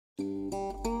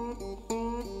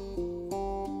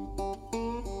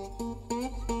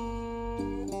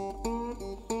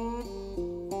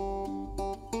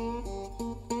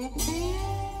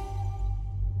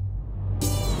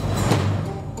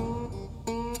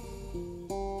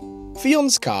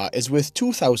Fion's car is worth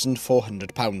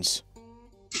 £2,400.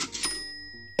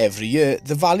 Every year,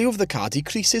 the value of the car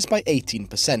decreases by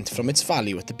 18% from its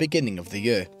value at the beginning of the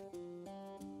year.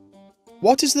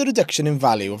 What is the reduction in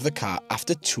value of the car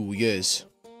after 2 years?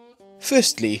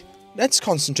 Firstly, let's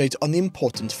concentrate on the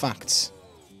important facts.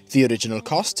 The original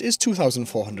cost is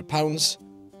 £2,400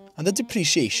 and the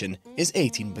depreciation is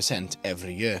 18%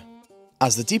 every year.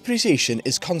 As the depreciation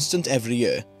is constant every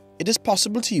year, it is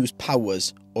possible to use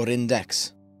powers or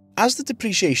index. As the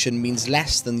depreciation means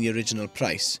less than the original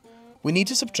price, we need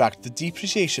to subtract the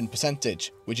depreciation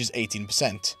percentage, which is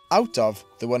 18%, out of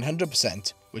the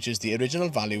 100%, which is the original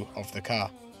value of the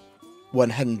car.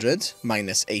 100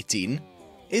 minus 18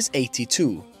 is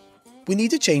 82. We need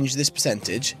to change this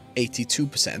percentage,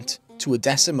 82%, to a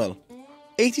decimal.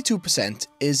 82%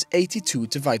 is 82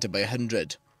 divided by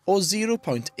 100, or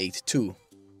 0.82.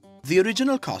 The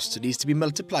original cost needs to be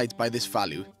multiplied by this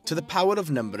value to the power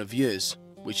of number of years,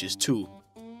 which is 2.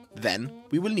 Then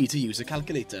we will need to use a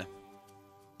calculator.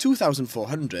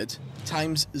 2,400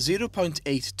 times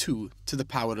 0.82 to the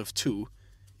power of 2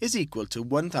 is equal to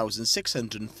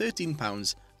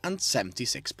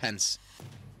 £1,613.76.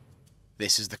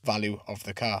 This is the value of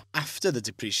the car after the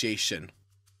depreciation.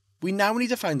 We now need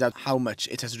to find out how much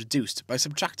it has reduced by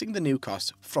subtracting the new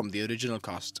cost from the original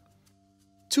cost.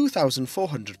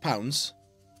 £2,400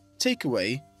 take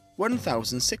away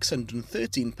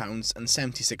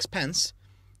 £1,613.76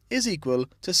 is equal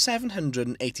to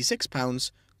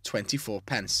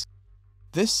 £786.24.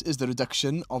 This is the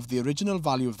reduction of the original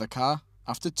value of the car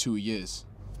after 2 years.